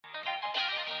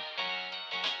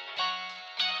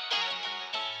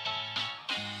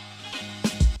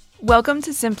Welcome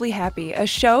to Simply Happy, a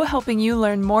show helping you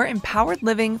learn more empowered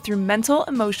living through mental,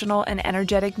 emotional, and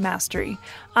energetic mastery.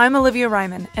 I'm Olivia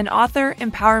Ryman, an author,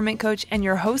 empowerment coach, and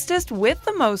your hostess with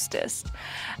the mostest.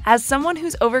 As someone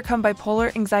who's overcome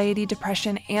bipolar, anxiety,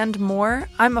 depression, and more,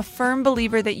 I'm a firm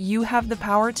believer that you have the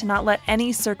power to not let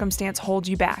any circumstance hold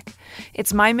you back.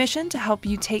 It's my mission to help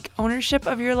you take ownership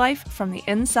of your life from the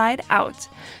inside out.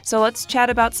 So let's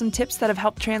chat about some tips that have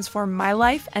helped transform my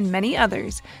life and many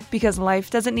others, because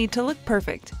life doesn't need to look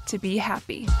perfect to be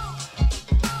happy.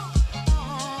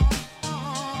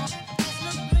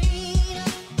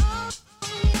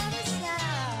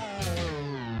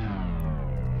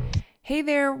 Hey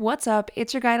there, what's up?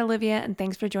 It's your guide Olivia, and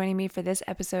thanks for joining me for this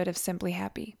episode of Simply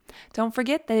Happy. Don't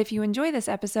forget that if you enjoy this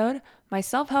episode, my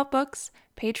self-help books,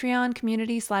 Patreon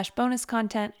community/bonus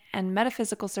content, and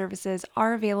metaphysical services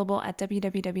are available at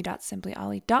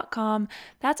www.simplyolly.com.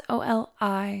 That's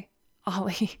O-L-I,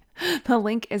 Ollie. The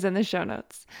link is in the show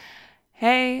notes.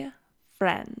 Hey,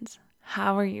 friends.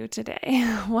 How are you today?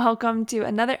 Welcome to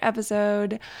another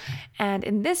episode. And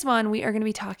in this one, we are going to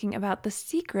be talking about the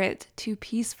secret to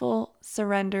peaceful,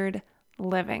 surrendered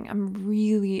living. I'm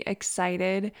really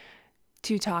excited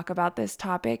to talk about this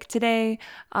topic today.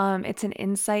 It's an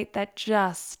insight that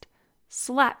just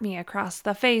slapped me across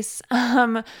the face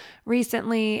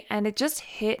recently, and it just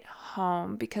hit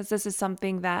home because this is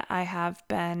something that I have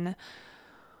been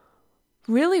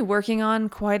really working on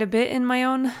quite a bit in my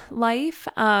own life.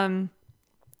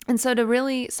 And so to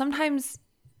really, sometimes,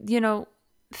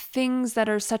 things that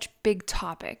are such big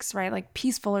topics, right? Like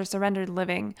peaceful or surrendered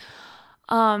living,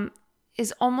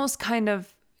 is almost can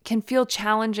feel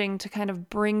challenging to kind of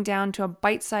bring down to a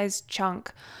bite-sized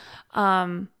chunk,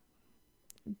 that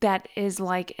is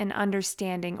like an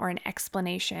understanding or an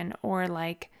explanation or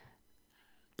like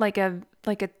a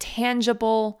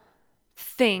tangible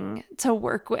thing to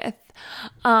work with.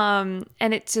 And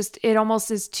it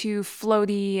almost is too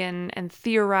floaty and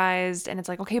theorized. And it's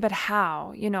like, okay, but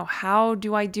how, how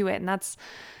do I do it? And that's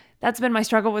been my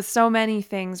struggle with so many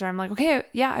things where I'm like, okay,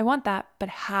 yeah, I want that, but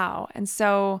how? And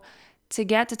so to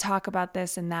get to talk about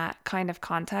this in that kind of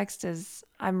context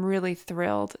I'm really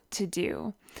thrilled to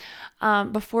do.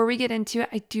 Before we get into it,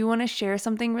 I do want to share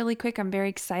something really quick I'm very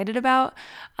excited about.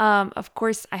 Of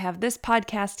course, I have this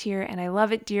podcast here and I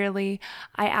love it dearly.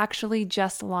 I actually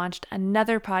just launched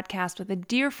another podcast with a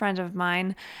dear friend of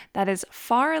mine that is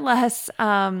far less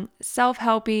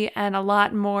self-helpy and a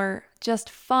lot more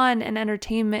just fun and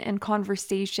entertainment and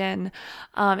conversation.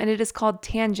 And it is called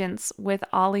Tangents with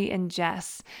Ollie and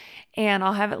Jess. And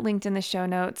I'll have it linked in the show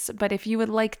notes. But if you would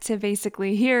like to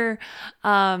basically hear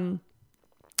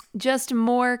just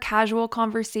more casual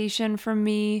conversation from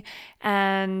me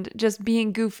and just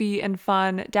being goofy and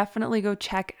fun, definitely go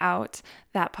check out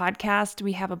that podcast.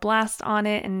 We have a blast on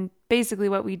it. And basically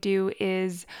what we do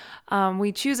is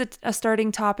we choose a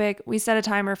starting topic. We set a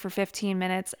timer for 15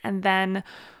 minutes and then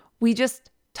we just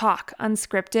talk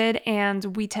unscripted,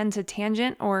 and we tend to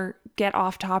tangent or get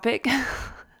off topic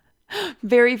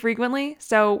very frequently.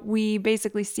 So we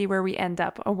basically see where we end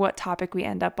up or what topic we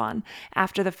end up on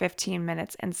after the 15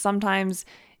 minutes. And sometimes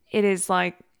it is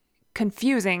like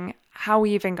confusing how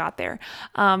we even got there.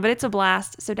 But it's a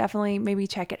blast. So definitely maybe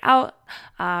check it out,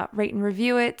 rate and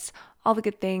review it, all the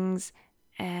good things.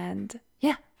 And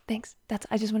yeah, thanks.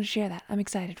 I just want to share that. I'm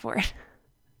excited for it.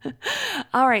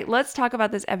 All right, let's talk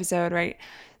about this episode, right?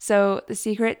 So the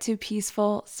secret to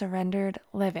peaceful, surrendered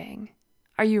living.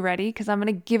 Are you ready? Because I'm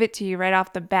going to give it to you right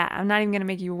off the bat. I'm not even going to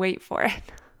make you wait for it.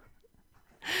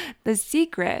 The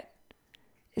secret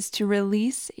is to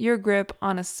release your grip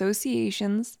on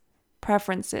associations,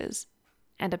 preferences,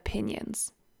 and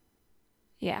opinions.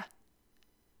 Yeah,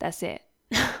 that's it.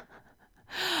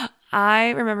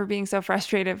 I remember being so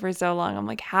frustrated for so long. I'm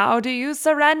like, how do you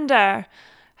surrender?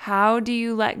 How do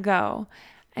you let go?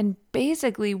 And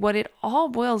basically what it all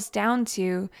boils down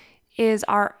to is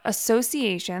our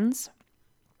associations.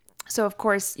 So of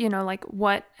course,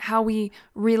 how we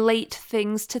relate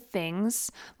things to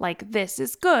things, like this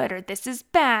is good or this is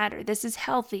bad or this is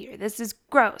healthy or this is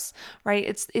gross,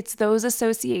 right? It's those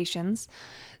associations.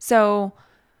 So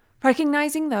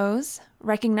recognizing those,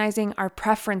 recognizing our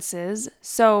preferences.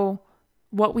 So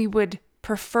what we would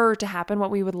prefer to happen,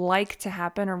 what we would like to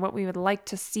happen, or what we would like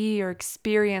to see or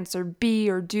experience or be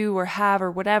or do or have or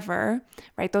whatever,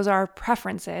 right? Those are our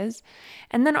preferences.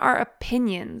 And then our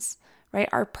opinions, right?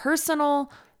 Our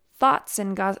personal thoughts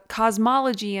and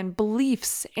cosmology and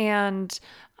beliefs and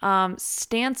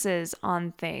stances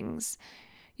on things.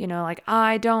 Like,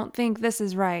 I don't think this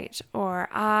is right, or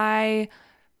I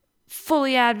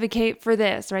fully advocate for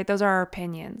this, right? Those are our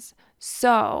opinions.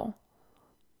 So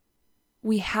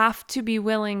we have to be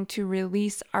willing to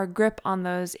release our grip on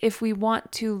those if we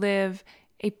want to live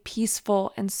a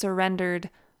peaceful and surrendered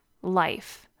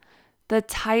life. The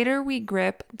tighter we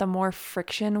grip, the more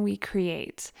friction we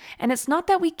create. And it's not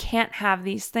that we can't have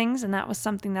these things, and that was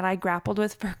something that I grappled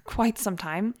with for quite some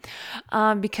time,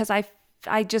 because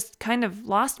I just kind of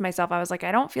lost myself. I was like,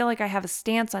 I don't feel like I have a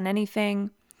stance on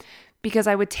anything, because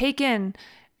I would take in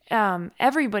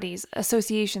everybody's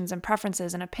associations and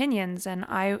preferences and opinions, and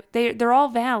they're all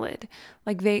valid.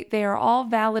 Like they are all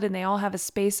valid, and they all have a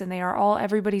space, and they are all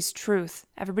everybody's truth,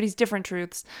 everybody's different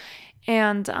truths.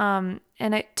 And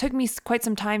it took me quite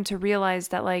some time to realize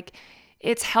that, like,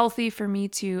 it's healthy for me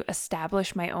to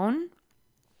establish my own,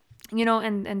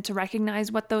 and to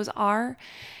recognize what those are.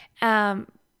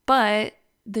 But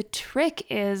the trick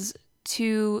is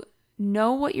to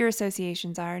know what your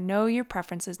associations are, know your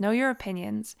preferences, know your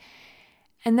opinions,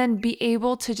 and then be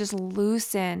able to just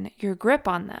loosen your grip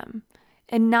on them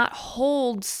and not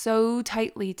hold so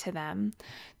tightly to them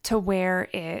to where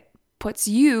it puts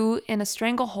you in a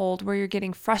stranglehold where you're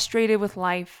getting frustrated with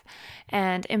life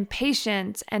and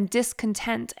impatient and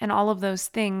discontent and all of those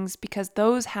things, because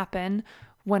those happen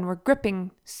when we're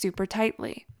gripping super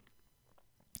tightly.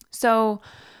 So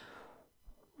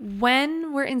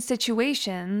when we're in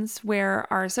situations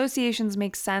where our associations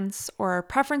make sense, or our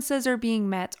preferences are being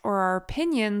met, or our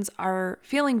opinions are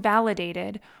feeling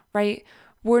validated, right?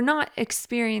 We're not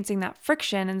experiencing that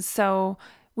friction. And so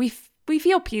we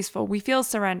feel peaceful. We feel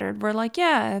surrendered. We're like,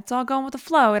 yeah, it's all going with the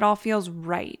flow. It all feels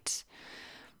right.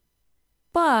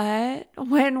 But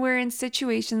when we're in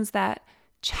situations that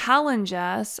challenge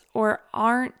us or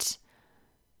aren't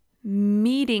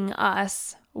meeting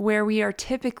us where we are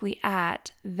typically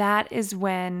at, that is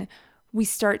when we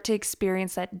start to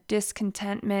experience that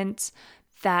discontentment,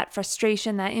 that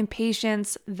frustration, that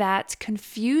impatience, that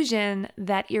confusion,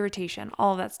 that irritation,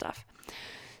 all of that stuff.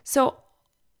 So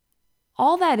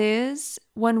all that is,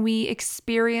 when we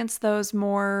experience those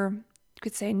more, you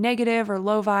could say, negative or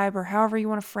low vibe, or however you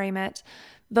want to frame it,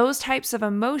 those types of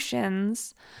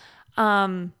emotions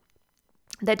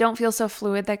that don't feel so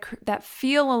fluid, that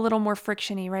feel a little more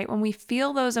frictiony, right? When we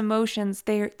feel those emotions,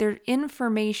 they're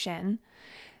information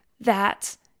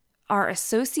that our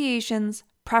associations,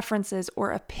 preferences, or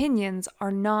opinions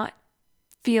are not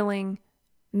feeling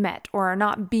met or are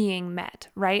not being met,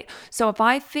 right? So if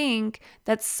I think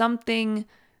that something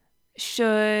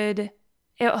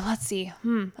let's see,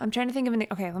 I'm trying to think of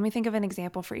okay, let me think of an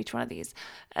example for each one of these.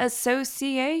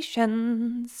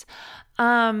 Associations.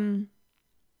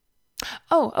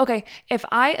 Okay. If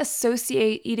I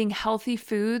associate eating healthy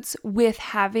foods with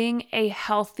having a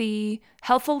healthily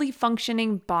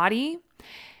functioning body,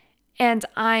 and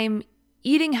I'm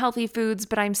eating healthy foods,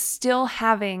 but I'm still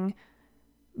having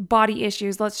body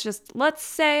issues. Let's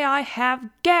say I have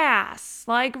gas,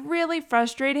 like really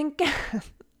frustrating gas.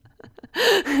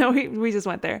 we just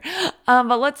went there.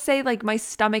 But let's say like my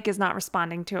stomach is not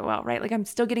responding to it well, right? Like I'm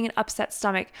still getting an upset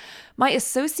stomach. My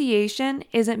association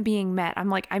isn't being met.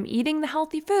 I'm eating the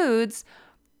healthy foods,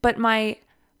 but my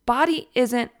body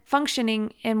isn't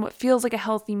functioning in what feels like a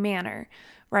healthy manner,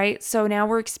 right? So now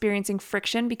we're experiencing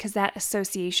friction because that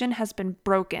association has been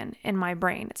broken in my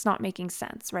brain. It's not making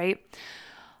sense, right?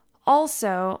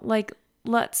 Also, like,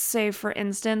 let's say, for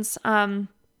instance,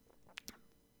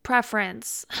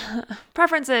 preferences.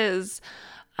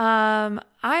 I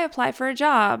apply for a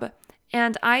job,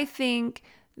 and I think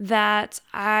that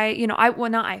I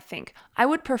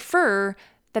would prefer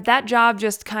that job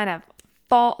just kind of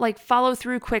follow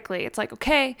through quickly. It's like,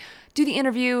 okay, do the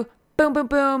interview, boom, boom,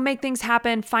 boom, make things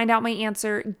happen, find out my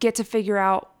answer, get to figure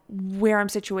out where I'm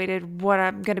situated, what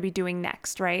I'm going to be doing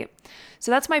next, right?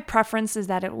 So that's my preference, is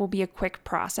that it will be a quick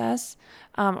process,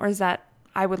 or is that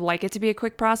I would like it to be a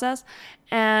quick process.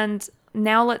 And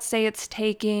now let's say it's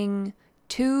taking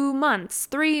 2 months,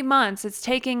 3 months. It's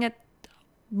taking a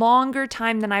longer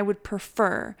time than I would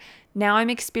prefer. Now I'm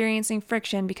experiencing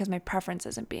friction because my preference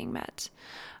isn't being met.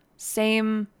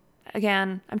 Same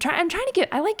again.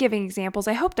 I like giving examples.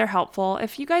 I hope they're helpful.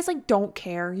 If you guys don't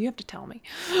care, you have to tell me.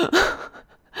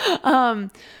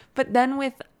 But then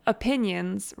with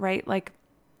opinions, right?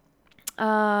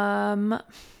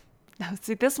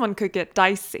 See, this one could get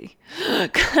dicey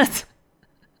because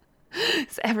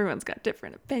everyone's got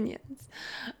different opinions.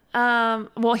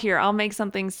 Well, here, I'll make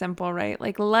something simple, right?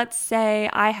 Like, let's say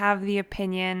I have the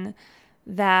opinion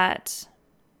that,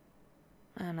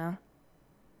 I don't know,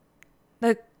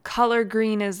 the color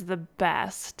green is the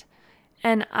best.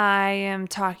 And I am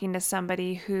talking to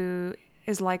somebody who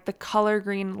is like, the color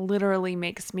green literally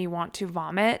makes me want to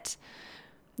vomit.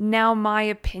 now my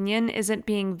opinion isn't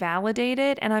being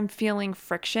validated and I'm feeling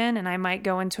friction, and I might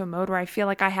go into a mode where I feel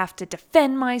like I have to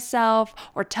defend myself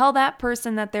or tell that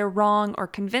person that they're wrong or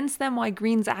convince them why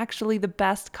green's actually the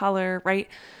best color, right?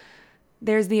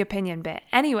 There's the opinion bit.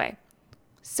 Anyway,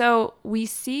 so we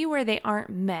see where they aren't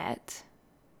met,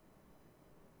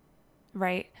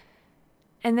 right?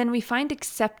 And then we find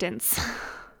acceptance.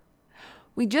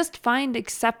 We just find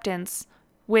acceptance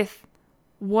with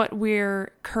what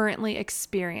we're currently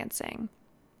experiencing.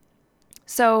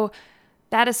 So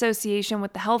that association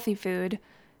with the healthy food,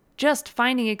 just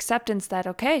finding acceptance that,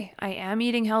 okay, I am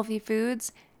eating healthy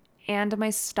foods and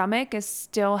my stomach is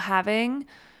still having,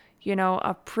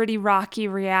 a pretty rocky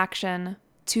reaction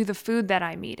to the food that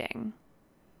I'm eating.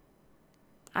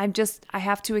 I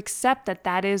have to accept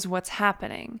that is what's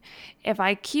happening. If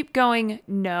I keep going,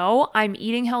 no, I'm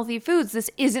eating healthy foods, this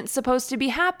isn't supposed to be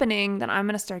happening, then I'm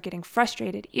going to start getting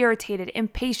frustrated, irritated,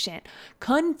 impatient,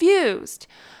 confused.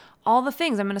 All the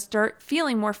things. I'm going to start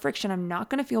feeling more friction. I'm not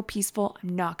going to feel peaceful.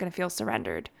 I'm not going to feel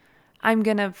surrendered. I'm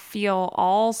going to feel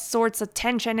all sorts of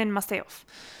tension in myself.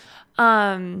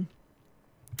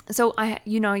 So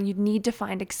you need to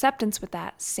find acceptance with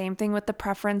that. Same thing with the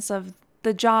preference of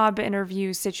the job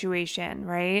interview situation,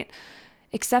 right?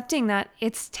 Accepting that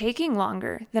it's taking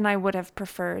longer than I would have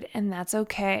preferred, and that's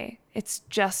okay. It's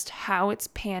just how it's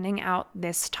panning out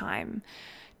this time.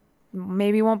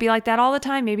 Maybe it won't be like that all the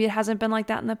time. Maybe it hasn't been like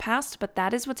that in the past, but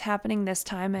that is what's happening this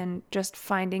time, and just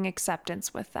finding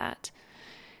acceptance with that.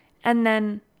 And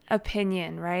then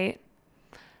opinion, right?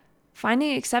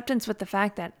 Finding acceptance with the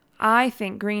fact that I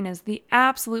think green is the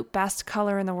absolute best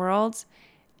color in the world,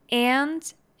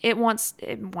 and it wants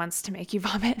to make you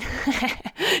vomit.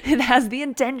 It has the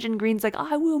intention. Green's like,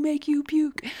 I will make you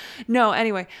puke. No,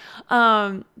 anyway.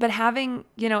 But having,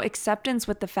 acceptance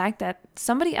with the fact that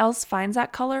somebody else finds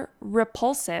that color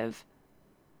repulsive,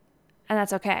 and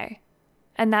that's okay.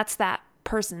 And that's that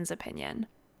person's opinion.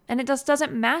 And it just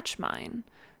doesn't match mine.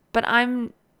 But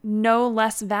I'm no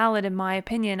less valid in my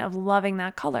opinion of loving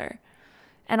that color.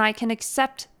 And I can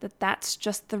accept that that's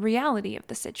just the reality of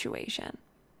the situation,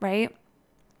 right?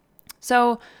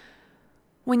 So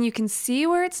when you can see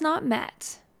where it's not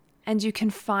met and you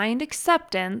can find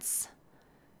acceptance,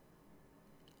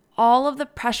 all of the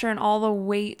pressure and all the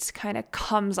weight kind of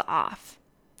comes off.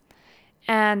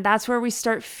 And that's where we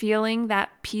start feeling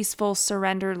that peaceful,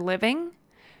 surrendered living,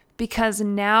 because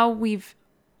now we've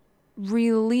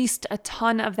released a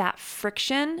ton of that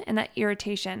friction and that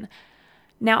irritation.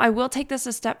 Now, I will take this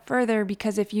a step further,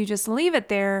 because if you just leave it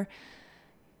there,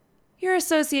 your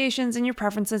associations and your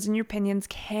preferences and your opinions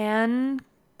can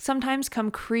sometimes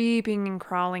come creeping and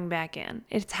crawling back in.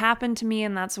 It's happened to me,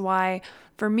 and that's why,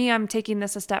 for me, I'm taking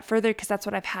this a step further, because that's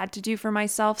what I've had to do for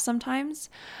myself sometimes,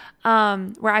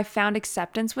 where I found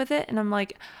acceptance with it. And I'm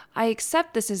like, I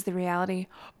accept this is the reality,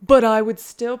 but I would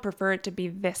still prefer it to be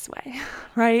this way,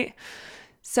 right?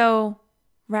 So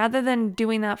rather than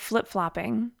doing that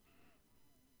flip-flopping,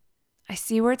 I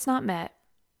see where it's not met.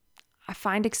 I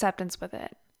find acceptance with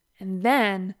it. And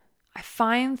then I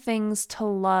find things to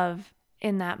love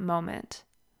in that moment,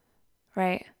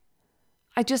 right?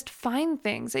 I just find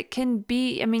things. It can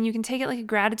be, you can take it like a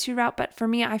gratitude route, but for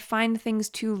me, I find things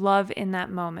to love in that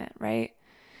moment, right?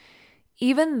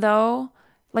 Even though,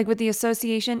 like with the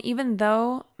association, even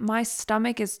though my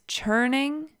stomach is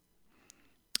churning,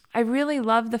 I really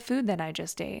love the food that I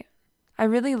just ate. I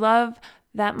really love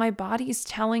that my body's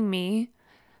telling me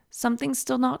something's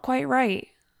still not quite right,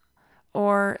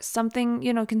 or something,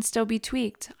 can still be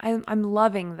tweaked. I'm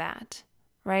loving that,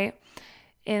 right?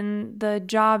 In the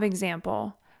job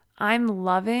example, I'm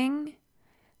loving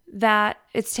that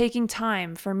it's taking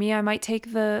time. For me, I might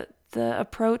take the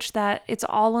approach that it's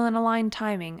all in aligned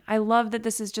timing. I love that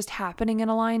this is just happening in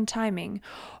aligned timing.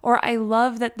 Or I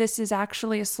love that this is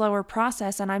actually a slower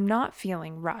process and I'm not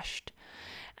feeling rushed.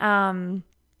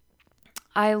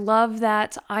 I love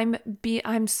that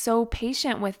I'm so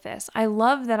patient with this. I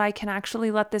love that I can actually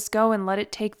let this go and let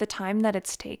it take the time that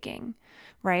it's taking,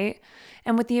 right?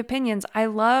 And with the opinions, I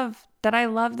love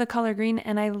the color green,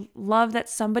 and I love that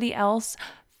somebody else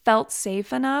felt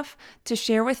safe enough to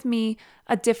share with me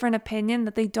a different opinion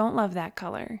that they don't love that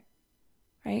color,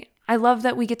 right? I love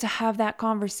that we get to have that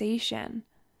conversation.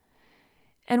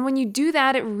 And when you do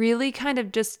that, it really kind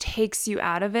of just takes you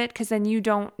out of it, because then you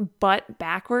don't butt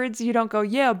backwards. You don't go,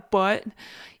 yeah, but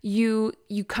you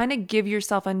kind of give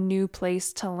yourself a new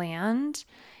place to land.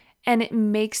 And it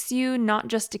makes you not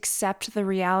just accept the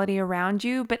reality around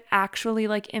you, but actually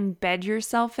like embed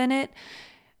yourself in it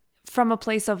from a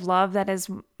place of love that is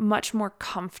much more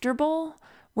comfortable,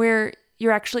 where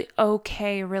you're actually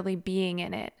okay really being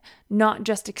in it, not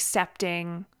just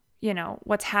accepting,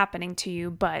 what's happening to you,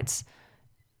 but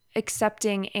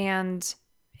accepting and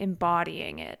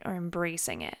embodying it or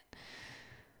embracing it.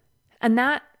 And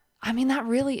that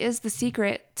really is the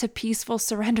secret to peaceful,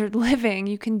 surrendered living.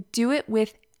 You can do it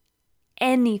with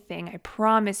anything, I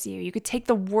promise you. You could take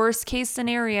the worst case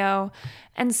scenario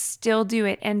and still do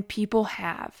it. And people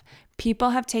have.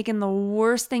 People have taken the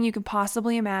worst thing you could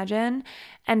possibly imagine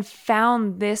and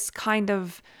found this kind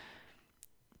of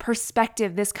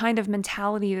perspective, this kind of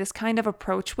mentality, this kind of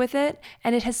approach with it,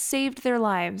 and it has saved their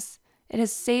lives. It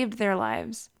has saved their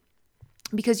lives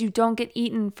because you don't get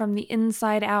eaten from the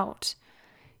inside out.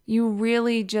 You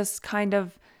really just kind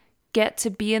of get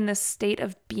to be in this state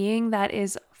of being that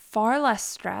is far less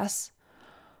stress,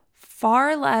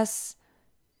 far less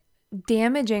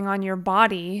damaging on your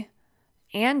body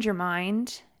and your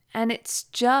mind. And it's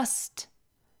just,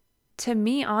 to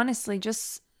me, honestly,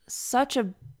 just such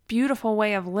a beautiful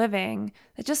way of living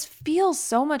that just feels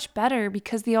so much better,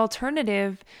 because the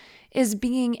alternative is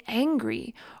being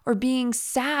angry or being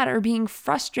sad or being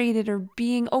frustrated or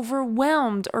being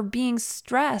overwhelmed or being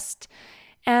stressed.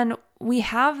 And we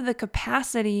have the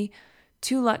capacity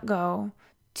to let go,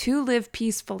 to live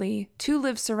peacefully, to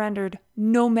live surrendered,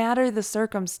 no matter the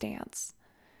circumstance.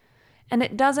 And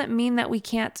it doesn't mean that we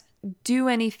can't do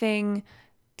anything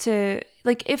to,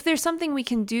 like, if there's something we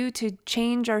can do to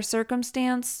change our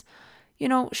circumstance,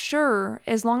 sure,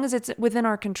 as long as it's within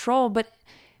our control. But,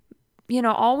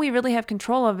 all we really have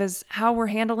control of is how we're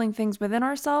handling things within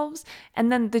ourselves, and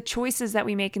then the choices that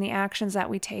we make and the actions that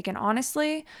we take. And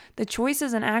honestly, the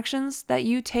choices and actions that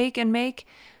you take and make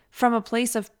from a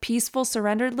place of peaceful,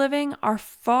 surrendered living are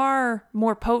far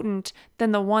more potent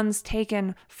than the ones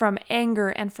taken from anger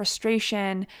and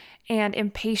frustration and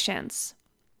impatience.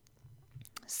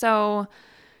 So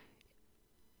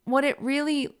what it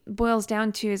really boils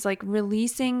down to is like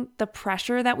releasing the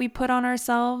pressure that we put on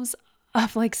ourselves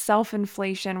of like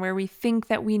self-inflation, where we think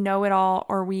that we know it all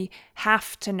or we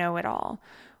have to know it all.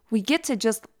 We get to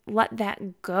just let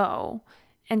that go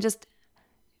and just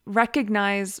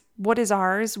recognize what is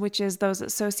ours, which is those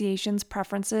associations,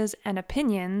 preferences, and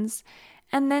opinions,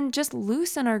 and then just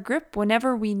loosen our grip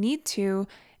whenever we need to,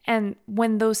 and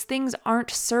when those things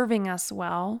aren't serving us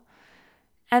well.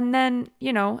 And then,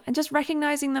 and just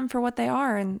recognizing them for what they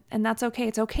are, and that's okay.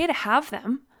 It's okay to have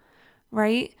them,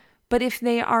 right? But if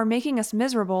they are making us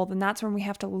miserable, then that's when we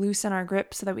have to loosen our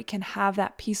grip so that we can have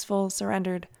that peaceful,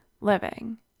 surrendered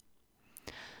living.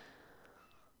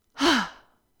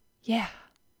 Yeah.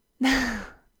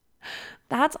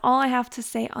 That's all I have to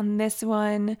say on this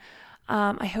one.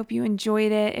 I hope you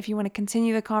enjoyed it. If you want to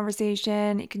continue the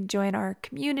conversation, you can join our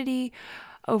community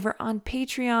over on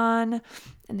Patreon,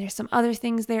 and there's some other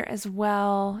things there as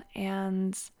well.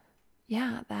 And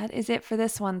yeah, that is it for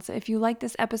this one. So if you like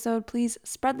this episode, please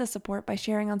spread the support by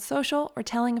sharing on social or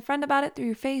telling a friend about it through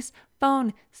your face,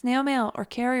 phone, snail mail, or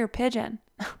carrier pigeon.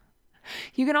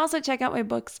 You can also check out my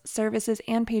books, services,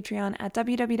 and Patreon at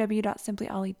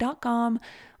www.simplyolly.com.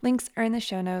 Links are in the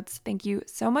show notes. Thank you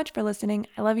so much for listening.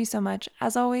 I love you so much.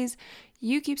 As always,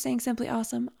 you keep staying simply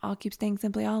awesome. I'll keep staying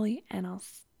simply Ollie, and I'll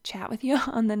chat with you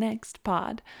on the next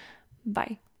pod.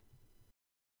 Bye.